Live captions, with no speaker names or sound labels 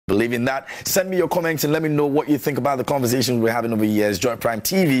believe in that. Send me your comments and let me know what you think about the conversations we're having over years. Joy Prime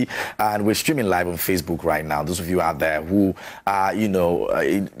TV, and we're streaming live on Facebook right now. Those of you out there who are,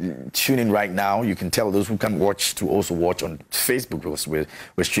 tuning right now, you can tell those who can watch to also watch on Facebook because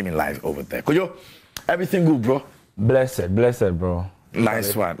we're streaming live over there. Kojo, everything good, bro? Blessed, bro.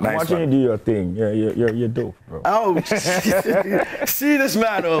 Nice one. I'm watching you do your thing. You're dope, bro. Oh, see this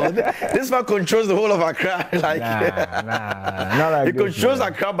man. Oh, this man controls the whole of Accra. Like, not like he controls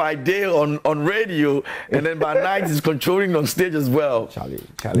Accra by day on radio, and then by night he's controlling on stage as well. Charlie,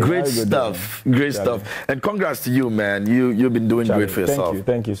 great stuff. Great stuff. And congrats to you, man. You've been doing great for yourself.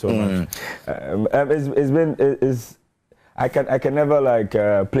 Thank you so much. I can never like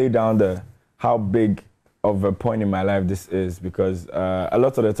play down how big of a point in my life this is, because a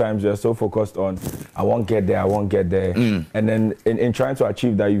lot of the times you're so focused on I won't get there, and then in trying to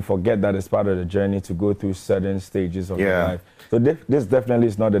achieve that, you forget that it's part of the journey to go through certain stages of your life. So this definitely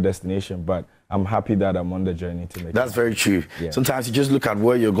is not the destination, but I'm happy that I'm on the journey to make it. That's very true. Yeah. Sometimes you just look at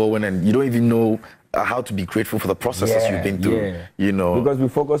where you're going and you don't even know how to be grateful for the processes you've been through. Because we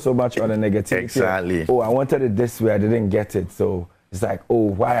focus so much on the negativity. Exactly. Oh, I wanted it this way, I didn't get it, so it's like, oh,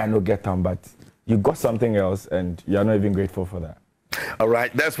 why I not get them? But you got something else and you're not even grateful for that. All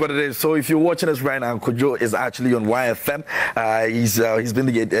right, that's what it is. So if you're watching us right now, Kojo is actually on YFM. He's been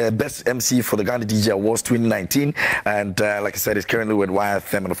the best MC for the Ghana DJ Awards 2019, and like I said, he's currently with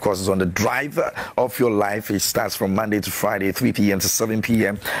YFM, and of course, he's on the drive of your life. It starts from Monday to Friday, 3 p.m. to 7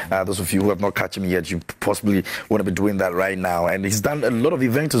 p.m. Those of you who have not catch him yet, you possibly want to be doing that right now. And he's done a lot of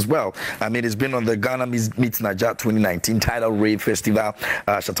events as well. I mean, he's been on the Ghana Meets Naija 2019 Tidal Rave Festival,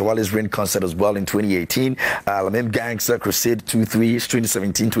 Shatawale's Rain Concert as well in 2018, Lamem Gangster Crusade 2-3.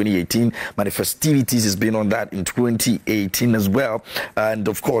 2017-2018 Manifestivities has been on that in 2018 as well, and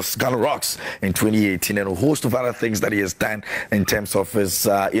of course Ghana Rocks in 2018, and a host of other things that he has done in terms of his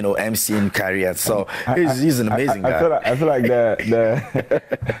MCing career. So he's an amazing guy. I feel like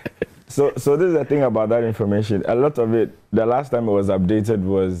so this is the thing about that information. A lot of it, the last time it was updated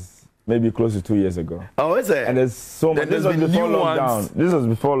was maybe close to 2 years ago. Oh, is it? And there's so much. This was before lockdown. This was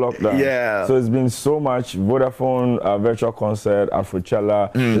before lockdown. Yeah. So it's been so much. Vodafone virtual concert,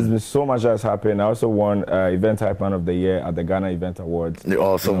 Afrochella. There's been so much that's happened. I also won Event Hype Man of the Year at the Ghana Event Awards. You're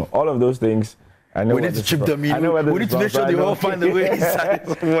awesome. All of those things. I know we need to chip them in. We need to make sure they all find a way inside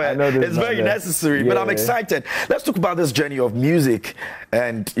somewhere. It's very necessary, but I'm excited. Let's talk about this journey of music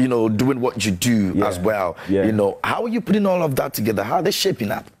and, doing what you do as well. How are you putting all of that together? How are they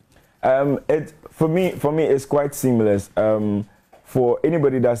shaping up? For me, it's quite seamless. For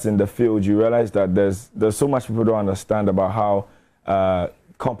anybody that's in the field, you realize that there's so much people don't understand about how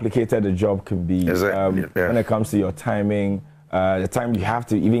complicated the job can be when it comes to your timing, the time you have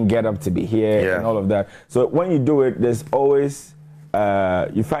to even get up to be here and all of that. So when you do it, there's always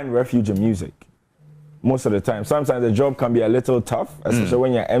you find refuge in music. Most of the time. Sometimes the job can be a little tough, especially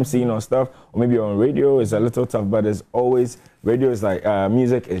when you're MCing on stuff, or maybe you're on radio, it's a little tough, but there's always, radio is like,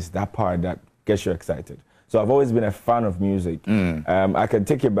 music is that part that gets you excited. So I've always been a fan of music. I can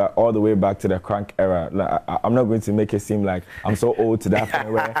take it back all the way back to the crunk era. Like, I'm not going to make it seem like I'm so old to that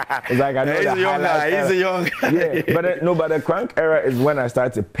point where it's like I know he's the a young guy. He's a young guy. But the crunk era is when I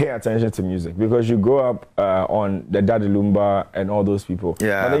started to pay attention to music, because you grow up on the Daddy Lumba and all those people.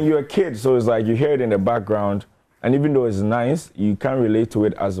 Yeah. But then you're a kid, so it's like you hear it in the background, and even though it's nice, you can't relate to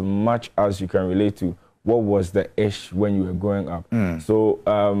it as much as you can relate to what was the ish when you were growing up. So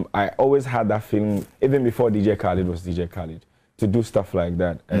I always had that feeling, even before DJ Khaled was DJ Khaled, to do stuff like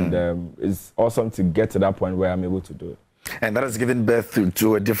that. And it's awesome to get to that point where I'm able to do it. And that has given birth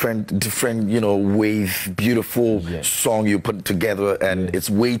to a different, wave, beautiful song you put together, and it's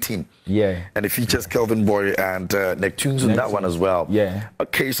Waiting. Yeah. And it features Kelvin Boy and Neptunes on that one as well. Yeah.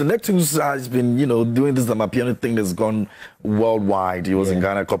 Okay, so Neptunes has been, doing this Amapiano thing that's gone worldwide. He was in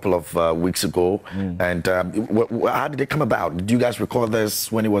Ghana a couple of weeks ago. And how did it come about? Did you guys record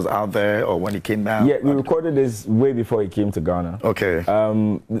this when he was out there or when he came out? Yeah, we recorded this way before he came to Ghana. Okay.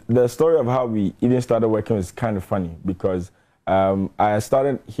 The story of how we even started working is kind of funny, because I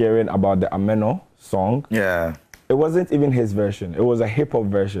started hearing about the Ameno song. Yeah. It wasn't even his version. It was a hip-hop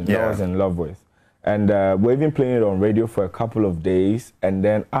version that I was in love with. And we're even playing it on radio for a couple of days. And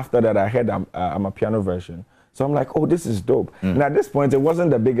then after that, I heard a piano version. So I'm like, oh, this is dope. And at this point, it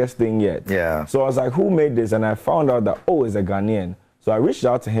wasn't the biggest thing yet. Yeah. So I was like, who made this? And I found out that, oh, it's a Ghanaian. So I reached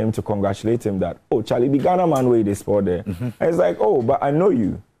out to him to congratulate him that, oh, Charlie, the Ghana man way they sport there. And he's like, oh, but I know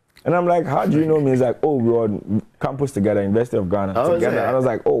you. And I'm like, how do you know me? He's like, oh, we were on campus together, University of Ghana together. And I was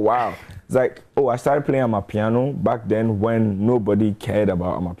like, oh, wow. It's like, oh, I started playing Amapiano back then when nobody cared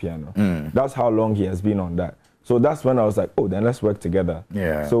about Amapiano. That's how long he has been on that. So that's when I was like, oh, then let's work together.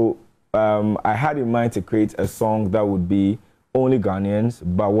 Yeah. So I had in mind to create a song that would be only Ghanaians,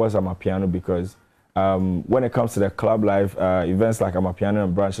 but was Amapiano, because when it comes to the club life, events like Amapiano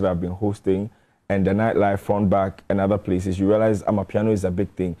and Branch that I've been hosting, and the nightlife, front, back, and other places, you realize Amapiano is a big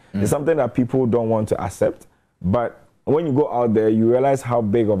thing. It's something that people don't want to accept, but when you go out there, you realize how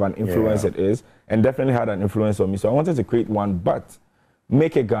big of an influence it is, and definitely had an influence on me. So I wanted to create one, but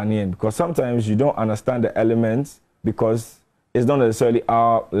make it Ghanaian, because sometimes you don't understand the elements because it's not necessarily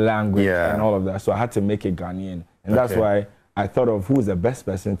our language and all of that. So I had to make it Ghanaian, and that's why I thought of who's the best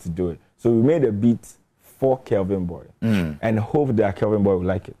person to do it. So we made a beat for Kelvin Boy, and hoped that Kelvin Boy would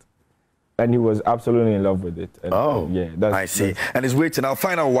like it. And he was absolutely in love with it. And, yeah, I see. And he's waiting. I'll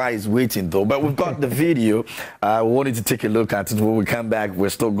find out why he's waiting, though. But we've got the video. We wanted to take a look at it. When we come back,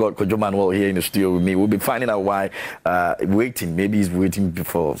 we've still got Kojo Manuel here in the studio with me. We'll be finding out why waiting. Maybe he's waiting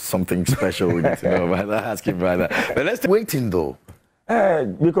for something special. We need to know about that. Ask him about that. But let's waiting, though.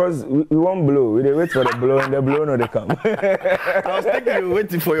 Because we won't blow. We wait for the blow, and the blow no they come. I was thinking you were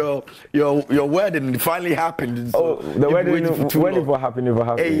waiting for your wedding, and it finally happened. So the wedding when it will happen, it will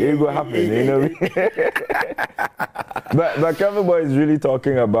happen. It will happen, you know. But Kelvin Boy is really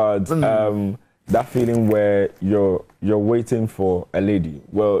talking about that feeling where you're waiting for a lady.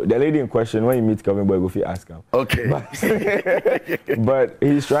 Well, the lady in question, when you meet Kelvin Boy, if you ask him. Okay. But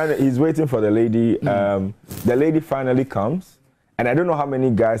he's waiting for the lady. The lady finally comes. And I don't know how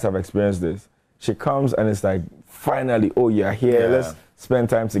many guys have experienced this. She comes and it's like, finally, oh, you're here, let's spend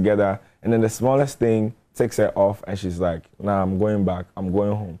time together. And then the smallest thing takes her off and she's like, nah, I'm going back, I'm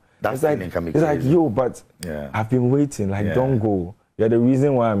going home. That's it's like, yo, but I've been waiting, like, don't go. You're the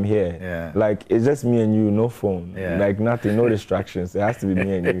reason why I'm here. Like, it's just me and you, no phone. Like, nothing, no distractions. It has to be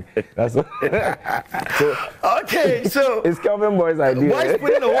me and you. That's what. So it's Kelvin Boy's idea. Boy's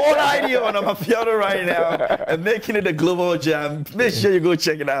putting the whole idea on Amapiano right now and making it a global jam. Make sure you go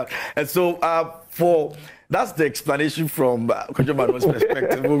check it out. And so that's the explanation from Kojo Manuel's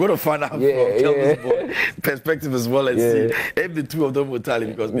perspective. We're going to find out from Kelvin's Boy perspective as well and see if the two of them will tally,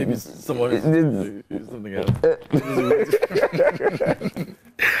 because maybe someone is doing something else.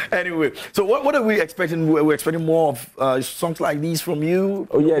 Anyway, so what are we expecting? We're expecting more of songs like these from you?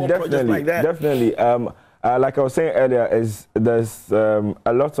 Oh yeah, definitely, like that? Definitely. Like I was saying earlier, there's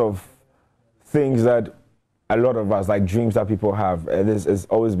a lot of things that a lot of us, like dreams that people have. This has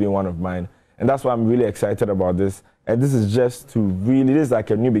always been one of mine. And that's why I'm really excited about this. And this is just this is like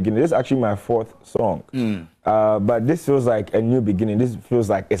a new beginning. This is actually my 4th song. But this feels like a new beginning. This feels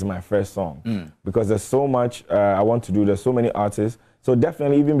like it's my first song. Because there's so much I want to do. There's so many artists. So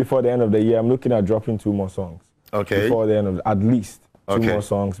definitely, even before the end of the year, I'm looking at dropping 2 more songs. Okay. Before the end of, at least 2 more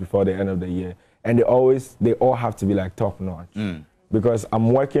songs before the end of the year. And they all have to be like top notch. Because I'm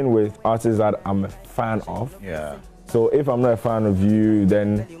working with artists that I'm a fan of. Yeah. So if I'm not a fan of you,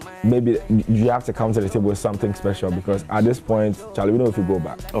 then maybe you have to come to the table with something special, because at this point, Charlie, we know if you go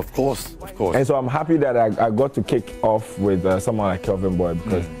back. Of course. And so I'm happy that I got to kick off with someone like Kelvin Boy,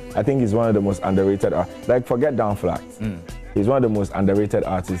 because I think he's one of the most underrated artists. Like, forget Down Flags. He's one of the most underrated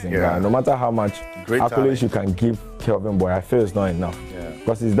artists in Ghana. No matter how much accolades you can give Kelvin Boy, I feel it's not enough.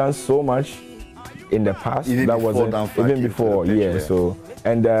 Because he's done so much in the past even that wasn't even before. So,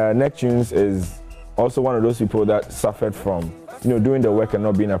 and Neptunes is also one of those people that suffered from, doing the work and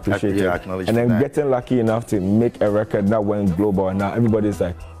not being appreciated. And then getting lucky enough to make a record that went global, and now everybody's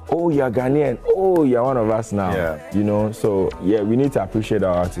like, oh, you're Ghanaian, oh, you're one of us now. So we need to appreciate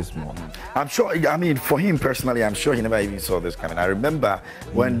our artists more. I'm sure, I mean, for him personally, I'm sure he never even saw this coming. I remember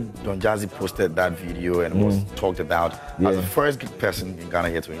when Don Jazzy posted that video and was talked about as the first person in Ghana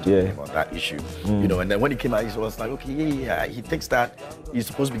here to interview him on that issue. And then when he came out, he was like, okay, he thinks that he's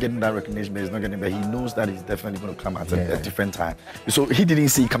supposed to be getting that recognition, but he's not getting it, but he knows that he's definitely going to come at a different time. So he didn't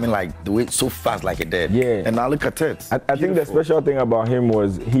see it coming like the way so fast like it did. And now look at it. I think the special thing about him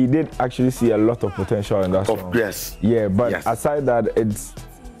was he did actually see a lot of potential in that song. But aside that,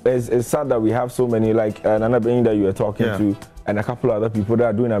 it's sad that we have so many, like Nana Being that you were talking to, and a couple other people that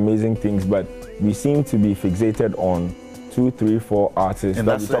are doing amazing things, but we seem to be fixated on 2, 3, 4 artists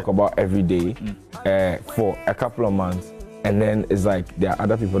that we talk about every day for a couple of months, and then it's like there are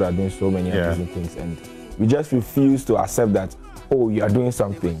other people that are doing so many amazing things, and we just refuse to accept that, oh, you are doing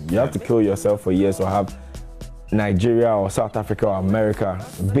something. You have to kill yourself for years or have Nigeria or South Africa or America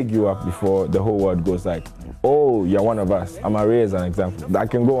big you up before the whole world goes like, oh, you're one of us. Amare is an example. I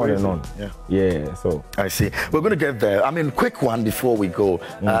can go on and on. Yeah, so. I see. We're going to get there. I mean, quick one before we go.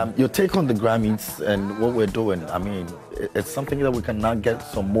 Your take on the Grammys and what we're doing. I mean, it's something that we can now get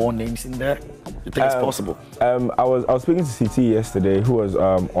some more names in there. You think it's possible? I was speaking to CT yesterday, who was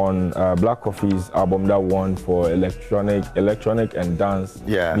on Black Coffee's album that won for electronic and dance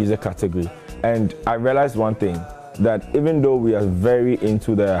music category. And I realized one thing, that even though we are very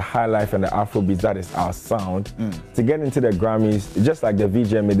into the high life and the Afrobeat, that is our sound, to get into the Grammys, just like the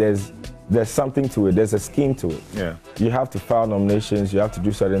VGMA, there's something to it, there's a scheme to it. Yeah. You have to file nominations, you have to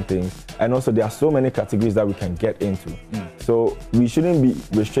do certain things, and also there are so many categories that we can get into. So we shouldn't be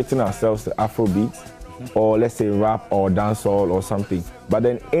restricting ourselves to Afrobeat, or let's say rap or dancehall or something. But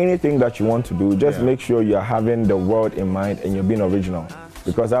then anything that you want to do, just make sure you're having the world in mind and you're being original.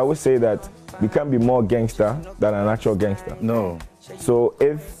 Because I always say that we can't be more gangster than an actual gangster. No. So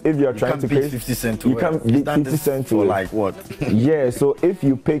if you're trying to beat 50 Cent to you can't beat 50 Cent to like what? Yeah, so if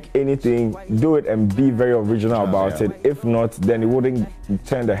you pick anything, do it and be very original about it. If not, then it wouldn't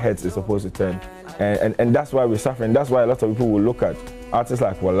turn the heads it's supposed to turn. And that's why we're suffering. That's why a lot of people will look at artists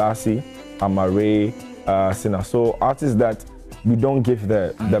like Walasi, Amare, Sina. So artists that we don't give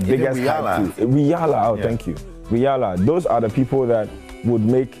the biggest hype to. Riala, thank you. Riala, those are the people that would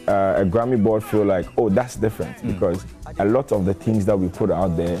make a Grammy board feel like, oh, that's different, because a lot of the things that we put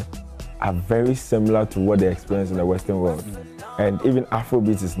out there are very similar to what they experience in the Western world. And even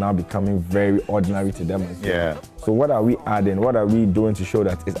Afrobeat is now becoming very ordinary to them. So what are we adding? What are we doing to show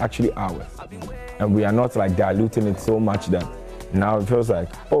that it's actually ours? And we are not like diluting it so much that now it feels like,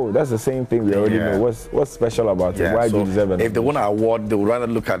 oh, that's the same thing we already know. What's special about it? Why do you deserve it? If they want an award, they would rather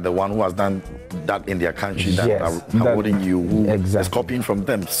look at the one who has done that in their country than awarding you who is copying from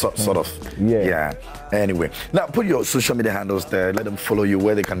them, sort of. Anyway, now put your social media handles there. Let them follow you,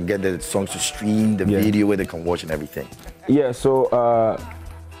 where they can get the songs to stream, the video, where they can watch and everything. Yeah, so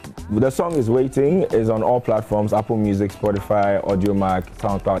the song is Waiting, is on all platforms, Apple Music, Spotify, Audiomack,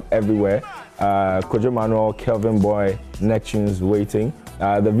 SoundCloud, everywhere. Kojo Manuel, Kelvin Boy, Neptune's Waiting.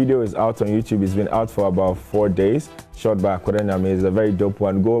 The video is out on YouTube. It's been out for about 4 days, shot by Kojo. It's a very dope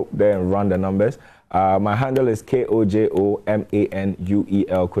one. Go there and run the numbers. My handle is KOJOMANUEL,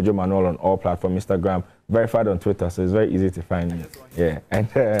 Kojo Manuel on all platforms, Instagram, verified on Twitter, so it's very easy to find me. And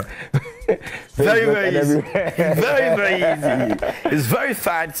very easy. Very easy. It's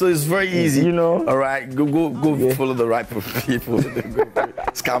verified, so it's very easy. You know. All right, go follow the right people.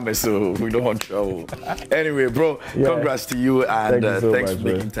 Scammers, so we don't want trouble. Anyway, bro, congrats to you, and thanks for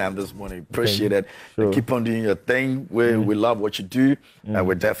making time this morning. Appreciate it. Sure. Keep on doing your thing. We love what you do, and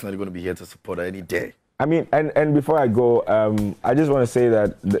we're definitely going to be here to support her any day. I mean, and before I go, I just want to say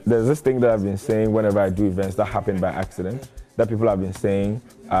that there's this thing that I've been saying whenever I do events that happen by accident, that people have been saying.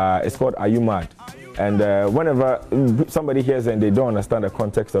 It's called Are You Mad? And whenever somebody hears it and they don't understand the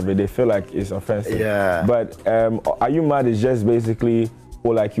context of it, they feel like it's offensive. But Are You Mad is just basically,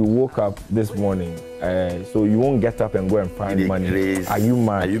 or like you woke up this morning, so you won't get up and go and find money. Are you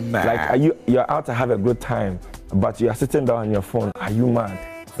mad? Are you mad? Like, you're out to have a good time, but you are sitting down on your phone. Are you mad?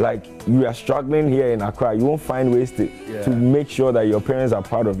 Like, you are struggling here in Accra, you won't find ways to make sure that your parents are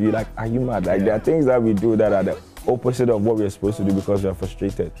proud of you. Like, are you mad? Like, there are things that we do that are the opposite of what we're supposed to do because we are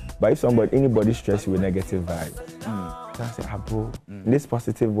frustrated. But if anybody stress you with negative vibes, I say, bro, in this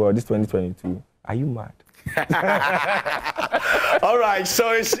positive world, this 2022, are you mad? All right,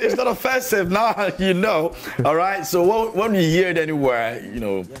 so it's not offensive now, you know. All right, so when you hear it anywhere, you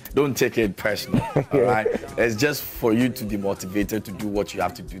know, don't take it personal. All right, it's just for you to be motivated to do what you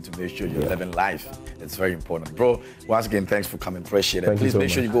have to do to make sure you're living life. It's very important, bro. Once again, thanks for coming. Appreciate it. Please make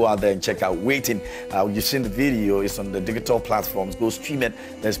sure you go out there and check out Waiting. You've seen the video. It's on the digital platforms. Go stream it.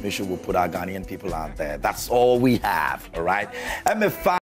 Let's make sure we put our Ghanaian people out there. That's all we have. All right. MF5.